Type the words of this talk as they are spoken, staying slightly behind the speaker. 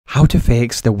How to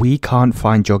fix the "we can't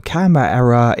find your camera"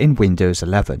 error in Windows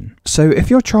 11. So if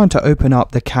you're trying to open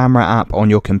up the camera app on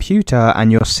your computer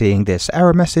and you're seeing this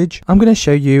error message, I'm going to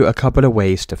show you a couple of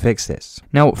ways to fix this.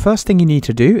 Now, first thing you need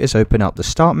to do is open up the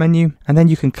Start menu, and then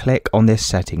you can click on this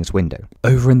Settings window.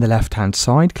 Over in the left-hand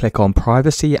side, click on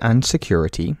Privacy and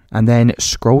Security, and then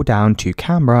scroll down to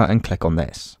Camera and click on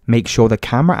this. Make sure the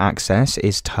camera access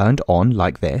is turned on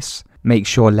like this. Make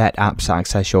sure Let Apps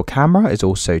Access Your Camera is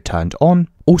also turned on.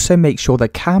 Also make sure the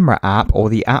camera app or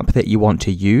the app that you want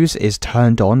to use is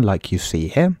turned on like you see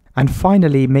here. And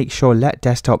finally, make sure Let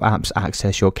Desktop Apps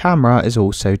Access Your Camera is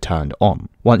also turned on.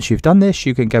 Once you've done this,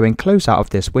 you can go and close out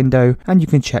of this window and you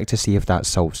can check to see if that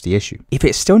solves the issue. If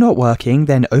it's still not working,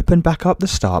 then open back up the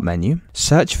Start menu,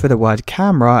 search for the word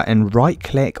camera and right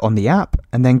click on the app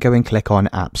and then go and click on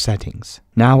App Settings.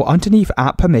 Now underneath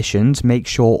App Permissions, make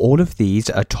sure all of these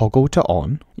are toggled to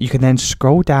on. You can then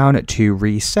scroll down to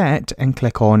Reset and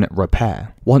click on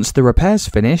Repair. Once the repair's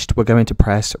finished, we're going to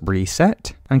press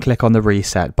Reset and click on the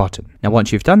Reset button. Now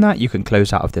once you've done that, you can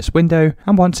close out of this window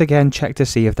and once again check to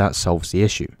see if that solves the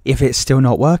issue. If it's still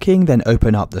not working, then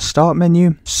open up the Start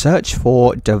menu, search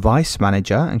for Device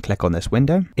Manager and click on this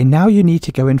window. And now you need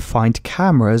to go and find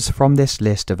cameras from this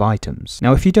list of items.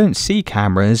 Now if you don't see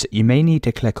cameras, you may need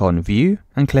to click on View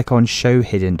and click on Show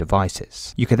Hidden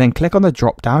Devices. You can then click on the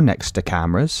drop down next to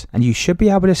cameras and you should be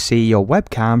able to see your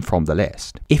webcam from the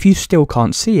list. If you still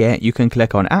can't see it, you can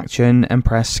click on Action and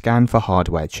press Scan for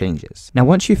hardware changes. Now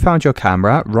once you've found your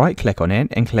camera, right click on it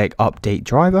and click Update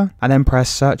Driver and then press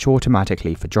Search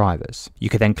Automatically for drivers. You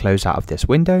can then close out of this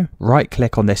window, right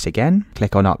click on this again,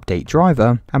 click on Update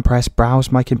Driver and press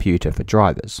Browse My Computer for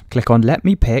drivers. Click on Let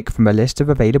Me Pick from a list of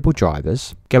available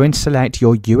drivers. Go and select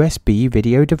your USB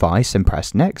video device and press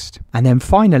Next. And then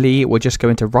finally, we're just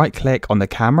going to right click on the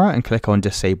camera and click on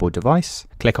Disable Device.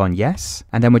 Click on Yes,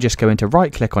 and then we're just going to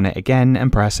right click on it again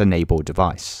and press Enable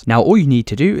Device. Now all you need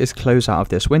to do is close out of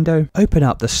this window, open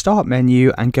up the Start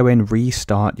menu and go and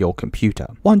restart your computer.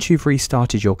 Once you've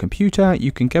restarted your computer,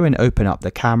 you can go and open up the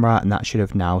camera and that should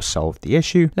have now solved the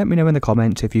issue. Let me know in the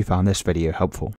comments if you found this video helpful.